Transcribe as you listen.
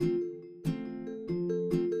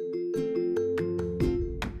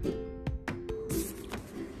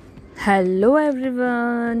Hello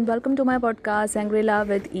everyone, welcome to my podcast Sangrila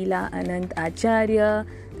with Ila Anant Acharya.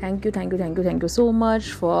 Thank you so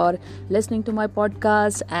much for listening to my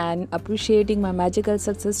podcast and appreciating my magical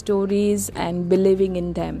success stories and believing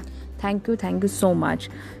in them. Thank you so much.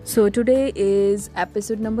 So today is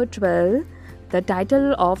episode number 12. The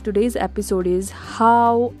title of today's episode is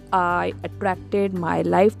How I Attracted My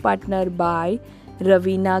Life Partner by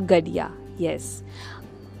Ravina Gadia. Yes,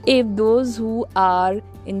 if those who are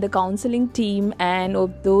in the counseling team and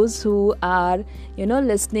of those who are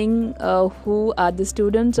listening, who are the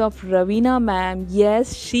students of Ravina ma'am,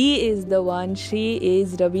 yes, she is the one. She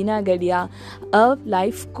is Ravina Gadia, a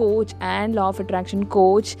life coach and law of attraction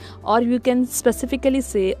coach, or you can specifically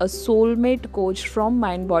say a soulmate coach from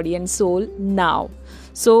mind, body and soul now.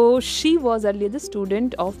 So she was earlier the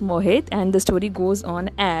student of Mohit, and the story goes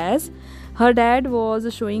on as her dad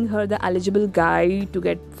was showing her the eligible guy to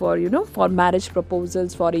get for marriage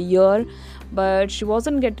proposals for a year, but she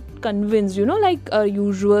wasn't get convinced, like a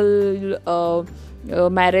usual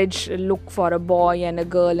marriage look for a boy and a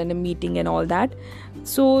girl and a meeting and all that.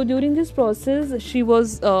 So during this process she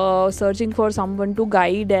was searching for someone to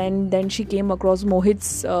guide, and then she came across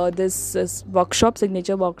Mohit's this workshop,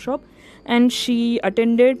 signature workshop, and she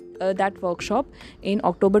attended that workshop in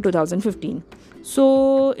October 2015.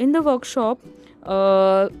 So in the workshop,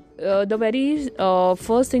 the very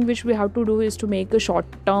first thing which we have to do is to make a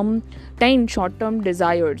 10 short-term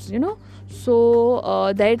desires,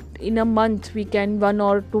 so that in a month we can, 1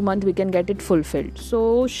 or 2 months we can get it fulfilled.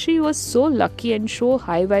 So she was so lucky and so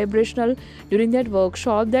high vibrational during that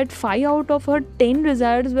workshop that 5 out of her 10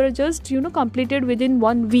 desires were just completed within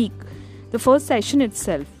 1 week, the first session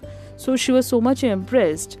itself. So she was so much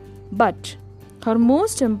impressed, but her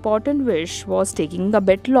most important wish was taking a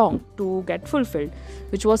bit long to get fulfilled,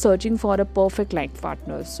 which was searching for a perfect life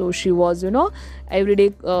partner. So she was, every day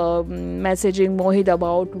messaging Mohit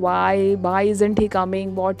about why isn't he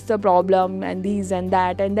coming, what's the problem, and these and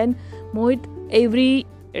that. And then Mohit, every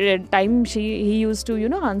time he used to,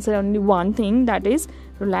 answer only one thing, that is,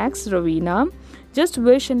 relax, Ravina, just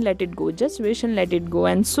wish and let it go,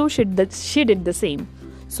 And so she did the same.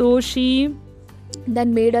 So she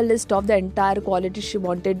then made a list of the entire qualities she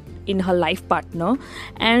wanted in her life partner,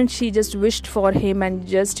 and she just wished for him and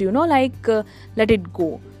just let it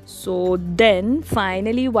go. So then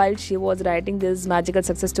finally, while she was writing this magical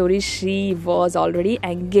success story, she was already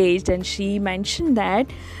engaged, and she mentioned that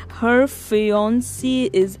her fiancé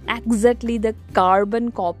is exactly the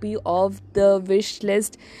carbon copy of the wish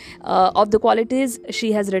list of the qualities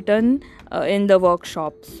she has written in the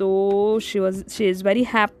workshop. So she is very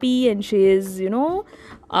happy, and she is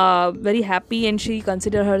very happy, and she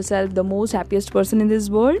consider herself the most happiest person in this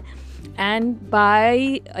world. And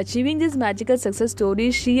by achieving this magical success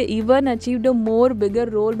story, she even achieved a more bigger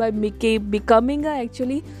role by becoming a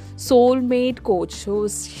actually soulmate coach. So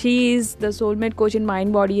she is the soulmate coach in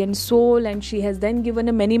mind, body and soul, and she has then given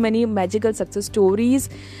a many magical success stories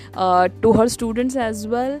to her students as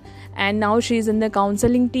well. And now she is in the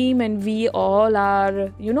counseling team, and we all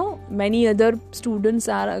are, many other students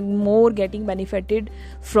are more getting benefited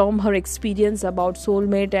from her experience about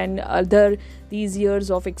soulmate and other these years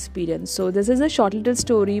of experience. So this is a short little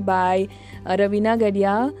story by Ravina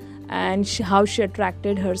Gadia, and how she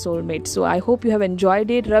attracted her soulmate. So I hope you have enjoyed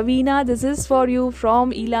it. Ravina, this is for you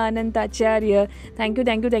from Ila Anant Acharya. Thank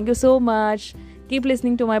you so much. Keep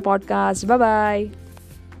listening to my podcast. Bye bye.